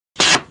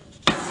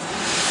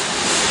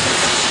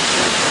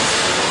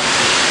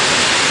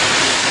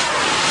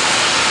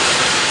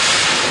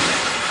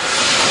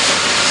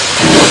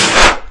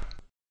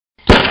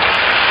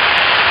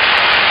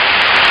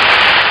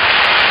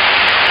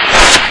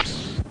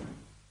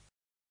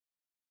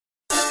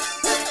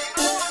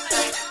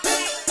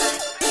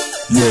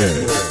Yeah.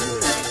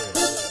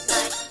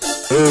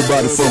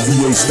 Everybody from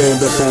VA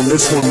stand up on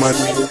this one, my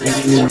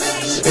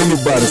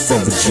anybody from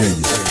Virginia,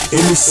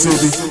 any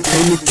city,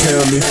 any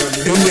county,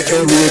 any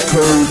area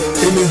code,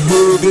 any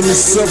hood, any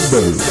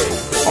suburb,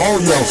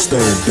 all y'all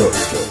stand up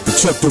and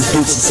chuck them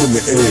deuces in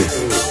the air.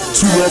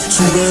 2 up,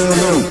 2 down,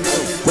 oh.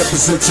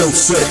 Represent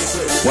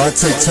yourself. While I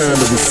take time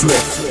to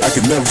reflect, I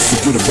can never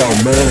forget about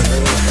man.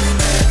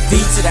 V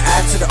to the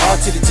I to the R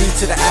to the G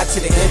to the I to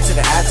the N to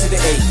the I to the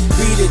A.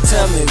 Read it,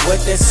 tell me what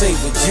that say.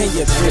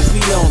 Virginia, Chris, we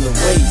on the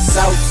way.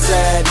 South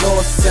side,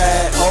 north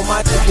side, all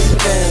my people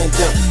stand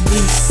up.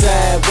 East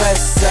side,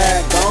 west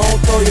side, gon'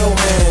 throw your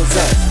hands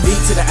up. V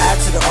to the I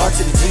to the R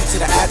to the G to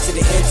the I to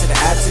the N to the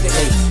I to the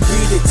A.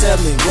 Read it, tell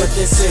me what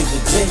that say.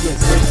 Virginia,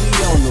 Chris, we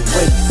on the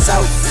way.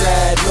 South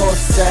side, north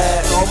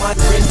side, all my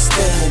people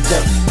stand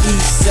up.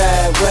 East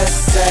side,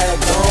 west side,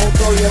 gon'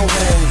 throw your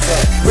hands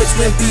up.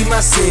 Richmond be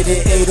my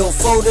city,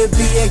 804 to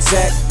be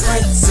exact.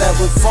 Prince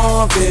with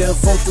Farmville,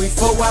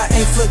 434, I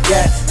ain't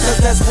forgot. Cause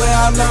that's where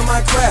I learned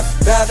my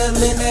craft.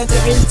 Battling that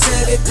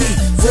until it beat.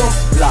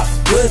 4th block,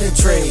 good and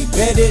trade.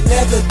 Bet it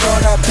never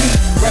thought I'd be.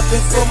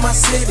 Reppin' for my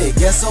city,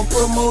 guess I'm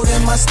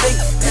promoting my state.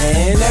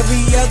 And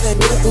every other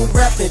nigga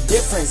rap, the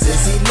difference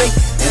is he late.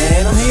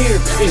 And I'm here,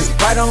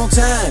 right on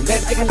time.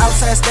 That nigga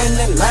outside standing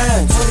in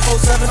line.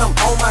 24/7, I'm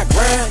on my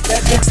grind.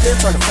 That nigga still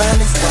trying to find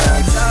his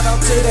grind. Shout out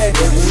to that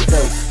nigga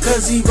though,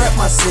 cause he rap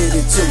my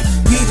city too.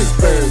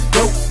 Petersburg,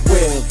 dope,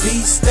 well,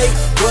 V-State,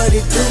 what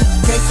it do?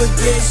 Can't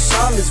forget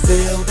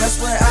Charlottesville, that's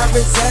where I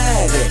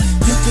reside at.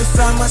 You can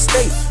find my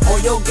state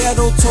on your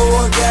ghetto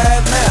tour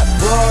guide map.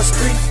 Broad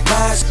Street,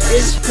 my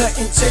is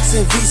cutting chicks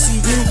in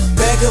VCU.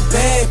 Bag a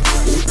bag,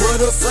 put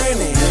a friend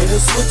in here to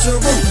switch a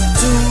route.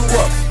 2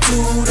 up,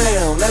 2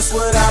 down, that's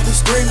what I be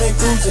screaming.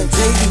 Cruising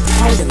JD,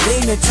 and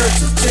leaning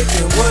churches,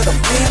 chicken, what I'm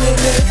feeling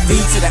it. V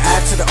to the I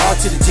to the R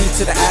to the G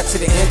to the I to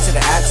the N to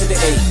the I to the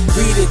A.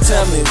 Read it,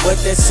 tell me what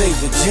that say.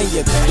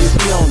 Virginia,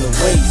 we on the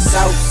way.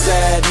 South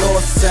side,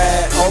 north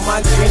side, all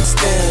my drinks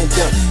stand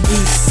up.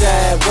 East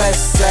side,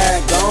 west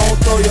side, gon'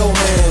 throw your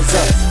hands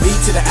up. V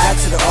to the I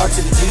to the R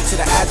to the G to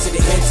the I to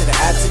the N to the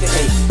I to the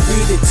A.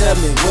 Read it, tell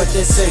me what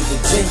that say.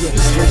 Virginia,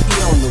 we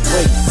on the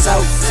way.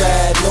 South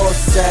side, north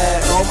side,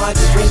 all my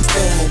drinks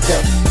stand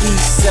up.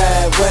 East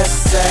side,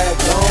 west side,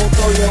 gon'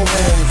 throw your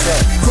hands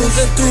up.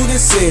 Cruising through the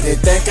city,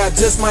 think I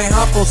just might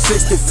hop on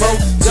 64.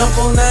 Jump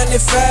on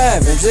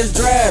 95 and just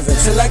drive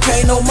until I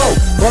can't no more.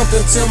 Bump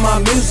into my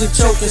music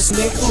choking,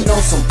 sneak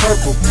on some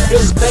purple.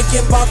 Just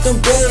thinking about them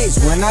days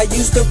when I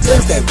used to play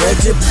that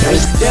Reggie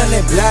place down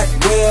in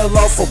Blackwell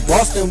off of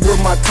Boston with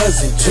my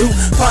cousin Drew.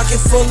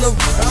 Pocket full of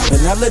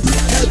and I let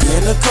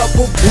in a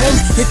couple blues.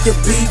 Hit the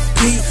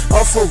BP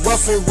off of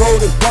Rough and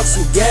Road and buck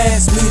some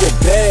gas. Meet a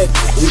bad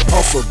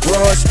off of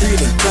Broad Street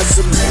and cut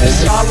some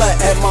holla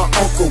at my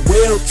Uncle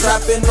Will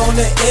trapping on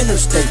the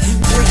interstate.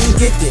 You can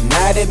get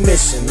denied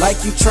admission like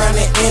you trying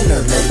to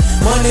interlate.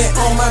 Money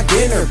on my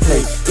dinner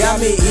plate got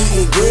me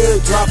eating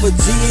good. Drop a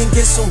G and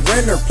get some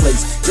renter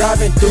place.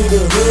 Driving through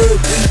the hood,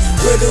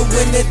 Riddle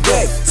in the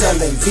deck,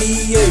 telling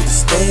VA to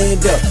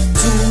stand up.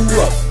 2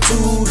 up,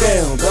 2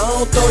 down,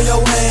 don't throw your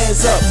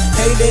hands up.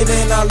 Hate it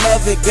and I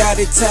love it, got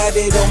it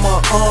tatted on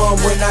my arm.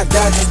 When I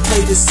die, just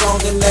play this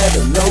song and let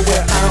them know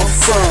where I'm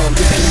from.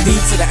 V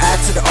to the I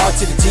to the R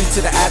to the G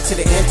to the I to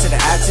the N to the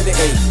I to the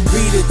A.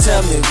 Read it,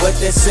 tell me what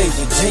that say.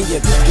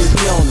 Virginia,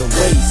 we on the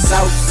way.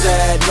 South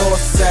side, north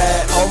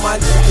side, all my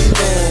niggas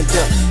stand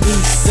up.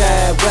 East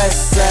side,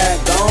 west side,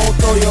 don't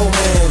throw your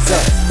hands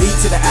up. V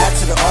to the I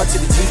to the R to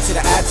the G to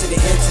the I to the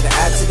N to the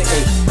I to the A.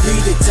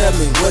 Read it, tell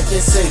me what they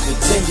say.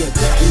 Virginia,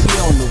 we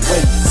on the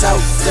way.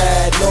 South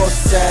side, north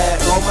side,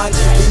 all my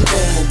niggas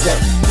stand up.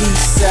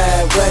 East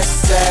side,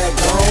 west side,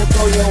 don't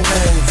throw your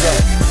hands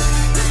up.